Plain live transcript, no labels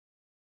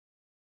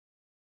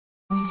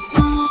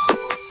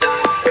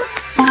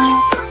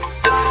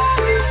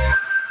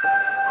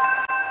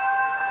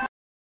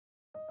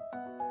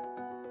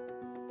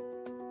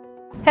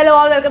Hello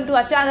all, welcome to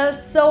our channel.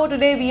 So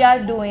today we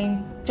are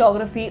doing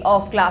geography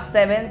of class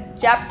 7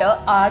 chapter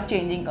Our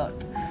Changing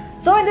Earth.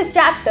 So in this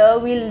chapter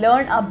we'll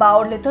learn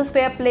about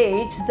lithosphere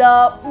plates,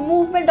 the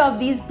movement of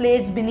these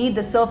plates beneath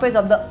the surface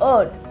of the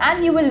earth,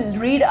 and you will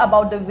read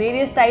about the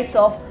various types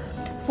of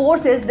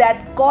forces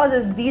that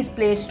causes these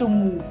plates to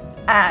move.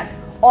 And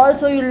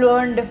also you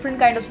learn different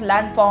kinds of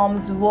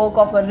landforms, work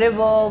of a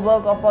river,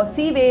 work of a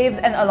sea waves,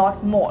 and a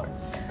lot more.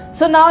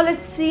 So now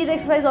let's see the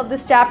exercise of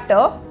this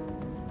chapter.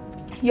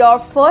 Your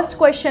first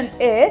question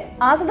is,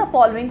 answer the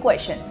following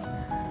questions.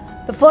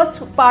 The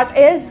first part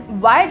is,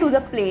 why do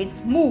the plates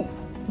move?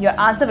 Your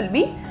answer will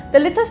be, the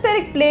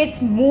lithospheric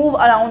plates move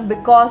around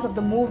because of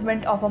the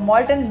movement of a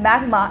molten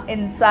magma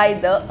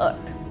inside the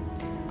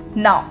earth.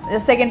 Now, the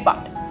second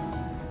part.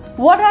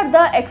 What are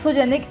the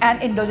exogenic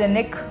and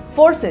endogenic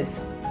forces?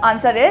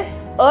 Answer is,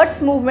 Earth's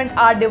movement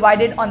are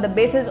divided on the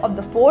basis of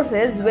the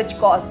forces which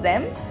cause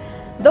them.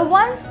 The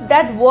ones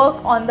that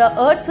work on the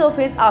Earth's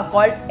surface are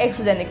called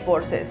exogenic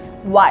forces,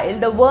 while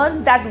the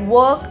ones that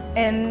work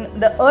in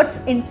the Earth's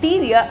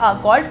interior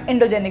are called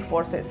endogenic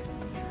forces.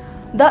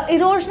 The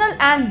erosional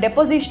and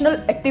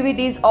depositional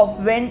activities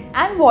of wind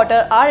and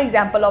water are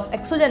examples of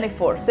exogenic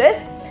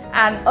forces,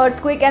 and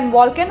earthquake and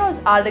volcanoes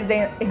are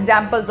the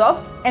examples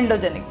of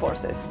endogenic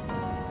forces.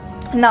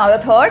 Now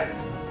the third,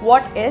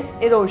 what is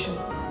erosion?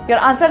 Your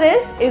answer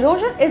is,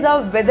 erosion is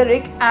a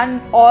weathering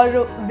and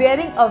or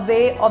wearing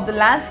away of the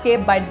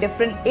landscape by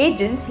different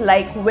agents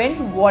like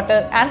wind,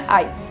 water and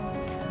ice.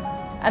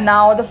 And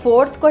now the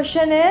fourth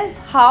question is,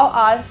 how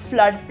are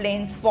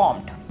floodplains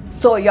formed?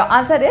 So your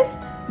answer is,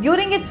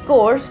 during its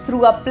course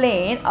through a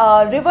plain,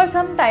 a river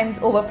sometimes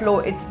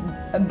overflows its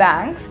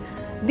banks.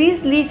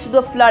 This leads to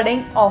the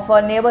flooding of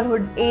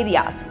neighborhood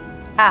areas.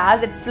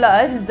 As it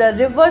floods, the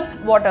river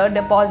water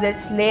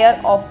deposits layer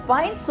of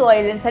fine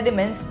soil and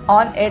sediments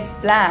on its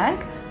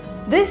bank.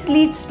 This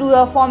leads to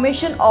the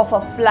formation of a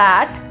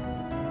flat,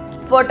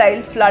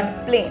 fertile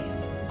flood plain.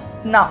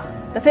 Now,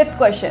 the fifth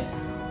question.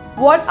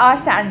 What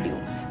are sand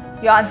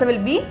dunes? Your answer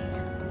will be,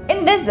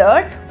 in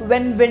desert,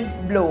 when wind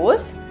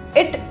blows,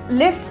 it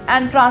lifts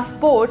and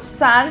transports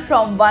sand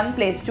from one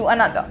place to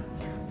another.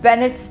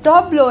 When it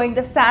stops blowing,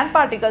 the sand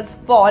particles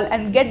fall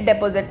and get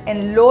deposited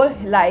in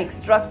low-lying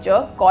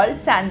structure called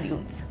sand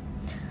dunes.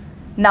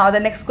 Now the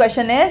next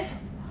question is,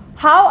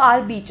 how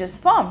are beaches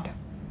formed?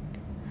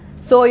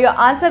 So your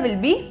answer will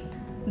be,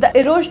 the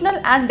erosional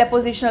and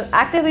depositional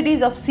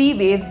activities of sea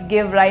waves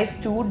give rise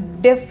to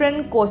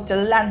different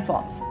coastal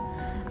landforms.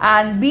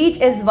 And beach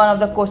is one of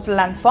the coastal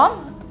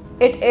landforms.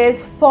 It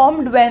is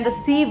formed when the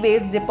sea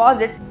waves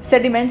deposit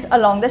sediments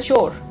along the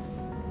shore.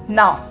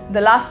 Now,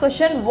 the last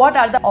question, what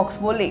are the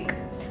oxbow lake?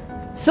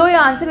 So your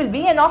answer will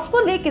be, an oxbow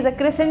lake is a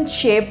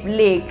crescent-shaped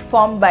lake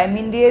formed by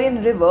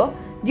Meanderian river.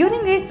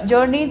 During its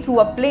journey through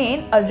a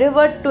plain, a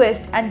river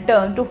twists and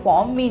turns to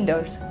form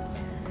meanders.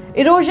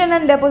 Erosion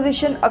and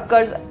deposition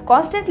occurs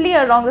constantly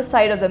along the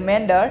side of the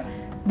meander,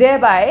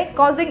 thereby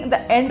causing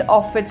the end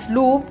of its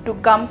loop to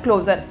come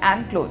closer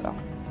and closer.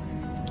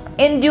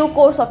 In due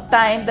course of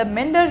time, the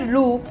meander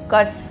loop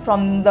cuts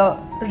from the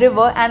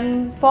river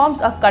and forms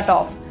a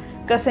cutoff,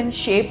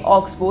 crescent-shaped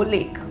oxbow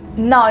lake.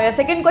 Now your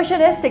second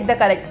question is, take the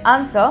correct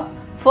answer.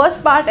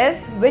 First part is,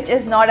 which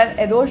is not an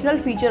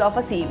erosional feature of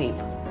a sea wave?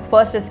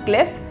 First is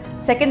cliff,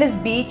 second is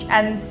beach,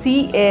 and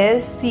C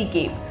is sea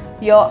cave.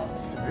 Your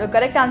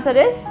correct answer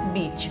is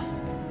beach.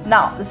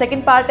 Now the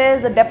second part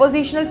is, the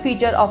depositional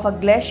feature of a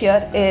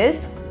glacier is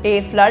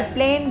A,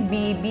 floodplain,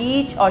 B,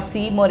 beach, or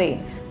C,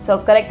 moraine. So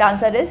correct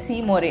answer is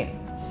C, moraine.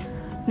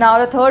 Now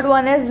the third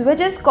one is,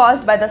 which is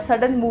caused by the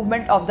sudden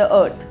movement of the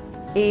earth?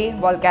 A,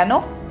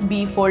 volcano,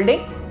 B,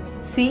 folding,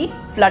 C,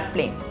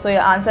 floodplains. So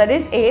your answer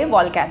is A,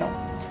 volcano.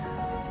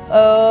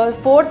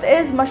 Fourth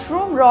is,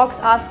 mushroom rocks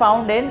are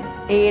found in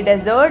A,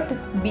 desert,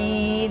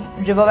 B,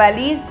 river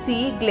valleys,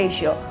 C,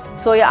 glacier.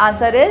 So your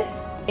answer is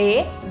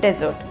A,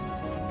 desert.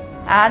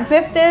 And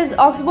fifth is,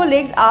 oxbow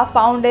lakes are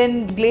found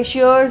in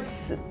glaciers,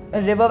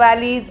 river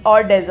valleys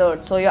or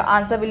deserts. So your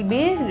answer will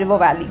be river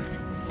valleys.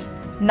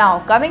 Now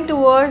coming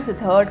towards the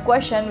third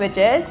question, which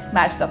is,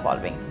 match the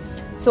following.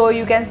 So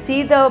you can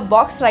see the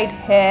box right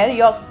here.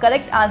 Your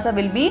correct answer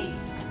will be,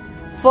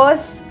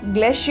 first,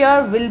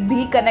 glacier will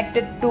be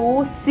connected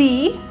to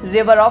C,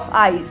 river of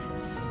ice,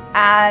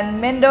 and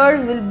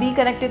meanders will be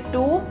connected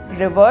to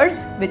rivers,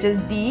 which is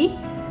D,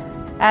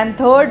 and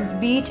third,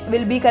 beach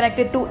will be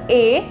connected to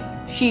A,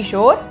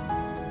 seashore.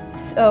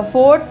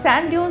 Fourth,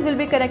 sand dunes will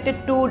be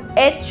connected to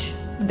H,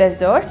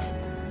 deserts.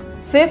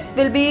 Fifth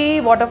will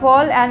be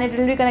waterfall, and it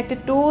will be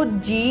connected to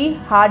G,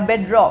 hard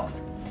bed rocks.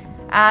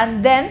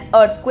 And then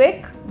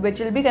earthquake,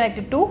 which will be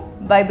connected to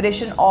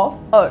vibration of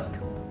earth.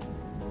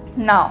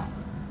 Now,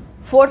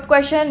 fourth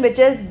question, which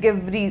is,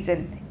 give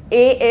reason.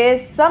 A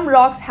is, some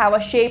rocks have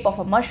a shape of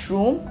a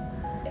mushroom.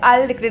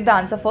 I'll dictate the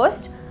answer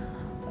first.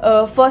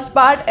 First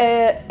part,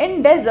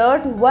 in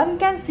desert, one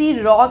can see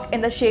rock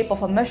in the shape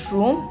of a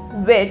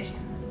mushroom, which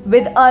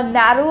with a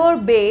narrower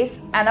base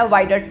and a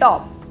wider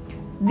top.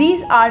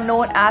 These are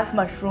known as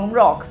mushroom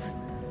rocks.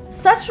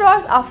 Such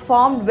rocks are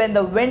formed when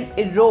the wind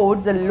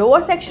erodes the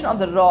lower section of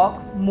the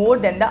rock more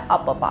than the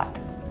upper part.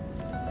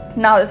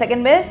 Now the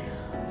second is,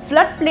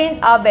 floodplains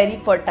are very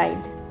fertile.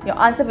 Your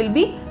answer will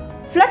be,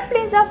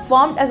 floodplains are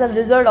formed as a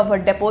result of a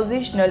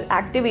depositional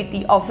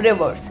activity of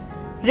rivers.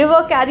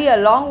 Rivers carry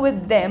along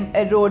with them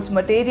erodes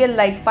material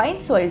like fine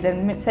soils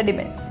and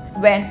sediments.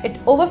 When it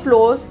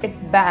overflows its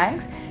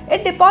banks,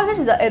 it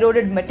deposits the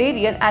eroded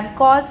material and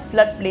causes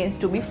floodplains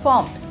to be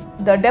formed.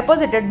 The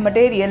deposited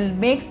material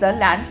makes the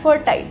land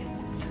fertile.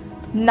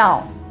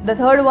 Now, the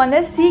third one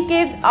is, sea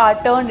caves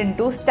are turned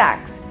into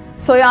stacks.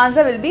 So your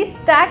answer will be,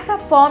 stacks are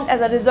formed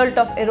as a result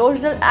of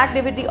erosional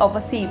activity of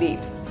a sea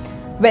waves.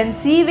 When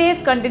sea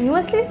waves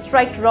continuously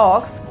strike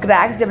rocks,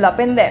 cracks develop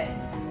in them.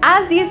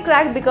 As these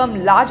cracks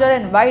become larger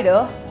and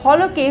wider,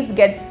 hollow caves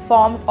get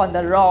formed on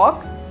the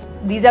rock.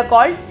 These are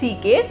called sea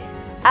caves.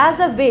 As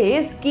the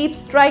waves keep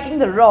striking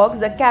the rocks,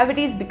 the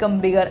cavities become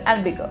bigger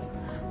and bigger.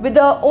 With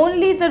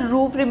only the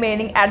roof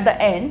remaining at the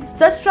end,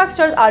 such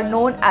structures are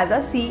known as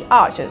the sea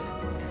arches.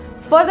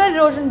 Further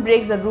erosion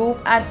breaks the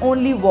roof and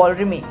only wall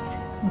remains.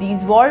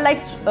 These wall-like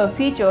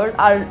features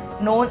are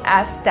known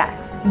as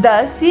stacks.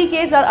 Thus, sea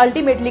caves are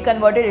ultimately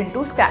converted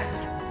into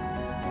stacks.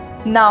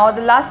 Now,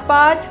 the last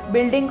part,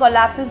 building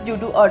collapses due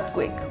to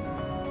earthquake.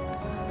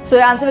 So,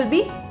 your answer will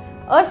be,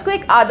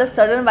 earthquakes are the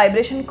sudden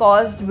vibration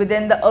caused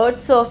within the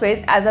Earth's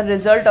surface as a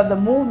result of the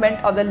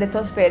movement of the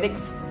lithospheric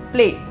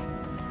plates.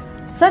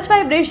 Such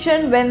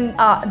vibration, when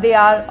they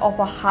are of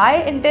a high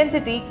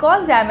intensity,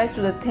 cause damage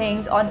to the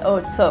things on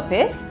Earth's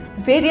surface.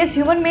 Various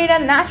human-made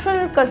and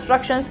natural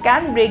constructions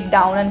can break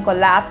down and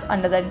collapse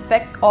under the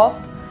effect of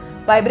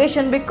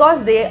vibration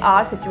because they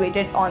are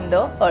situated on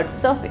the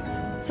Earth's surface.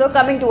 So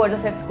coming towards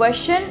the fifth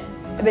question,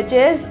 which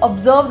is,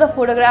 observe the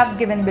photograph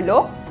given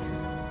below.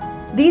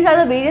 These are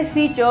the various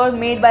features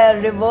made by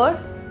a river.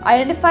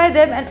 Identify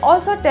them and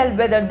also tell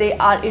whether they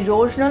are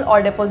erosional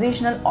or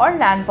depositional or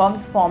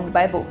landforms formed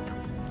by both.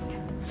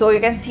 So you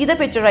can see the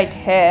picture right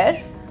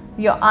here.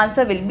 Your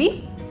answer will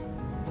be,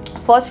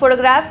 first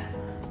photograph,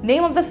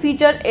 name of the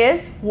feature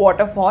is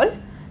waterfall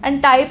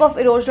and type of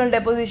erosional,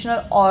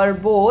 depositional or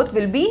both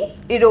will be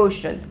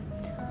erosional.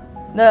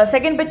 The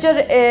second picture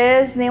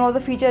is, name of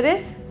the feature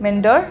is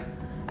meander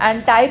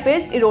and type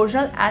is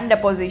erosional and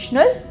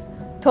depositional.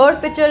 Third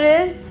picture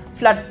is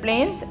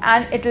floodplains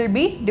and it will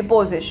be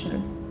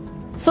depositional.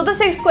 So the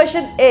sixth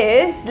question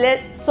is,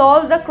 let's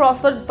solve the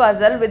crossword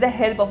puzzle with the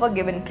help of a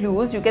given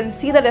clues. You can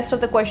see the rest of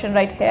the question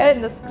right here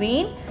in the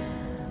screen.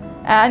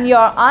 And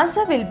your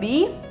answer will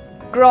be,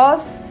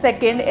 cross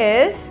second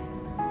is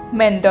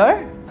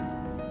meander.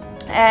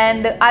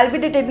 And I'll be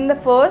dictating the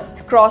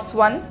first, cross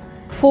 1.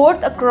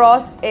 Fourth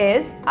across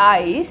is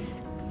ice,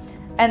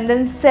 and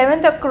then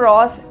seventh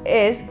across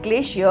is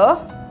glacier,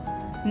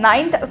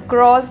 ninth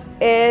across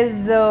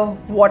is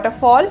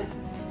waterfall,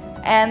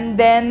 and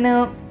then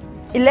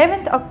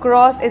 11th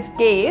across is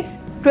caves,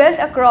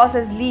 12th across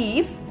is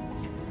leaf,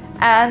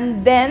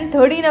 and then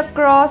 13th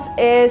across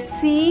is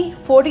sea,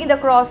 14th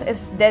across is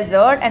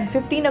desert, and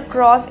 15th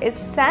across is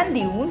sand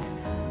dunes,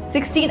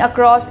 16th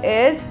across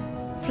is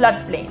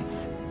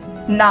floodplains.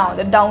 Now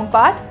the down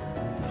part.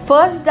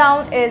 First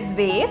down is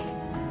waves,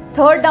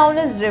 third down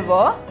is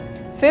river,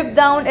 fifth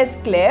down is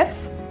cliff,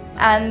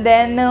 and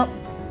then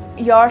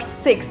your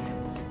sixth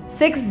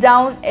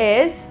down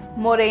is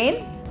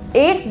moraine,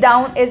 8th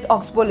down is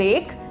oxbow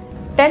lake,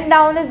 10th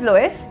down is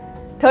loess,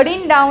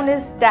 13th down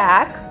is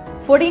stack,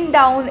 14th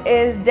down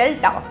is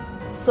delta.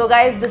 So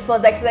guys, this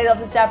was the exercise of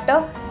this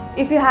chapter.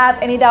 If you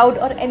have any doubt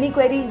or any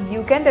query,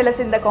 you can tell us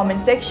in the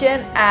comment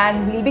section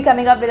and we'll be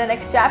coming up with the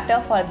next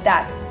chapter. For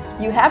that,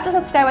 you have to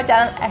subscribe our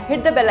channel and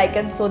hit the bell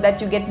icon so that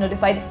you get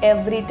notified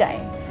every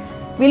time.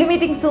 We'll be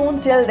meeting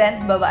soon. Till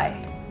then,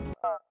 bye-bye.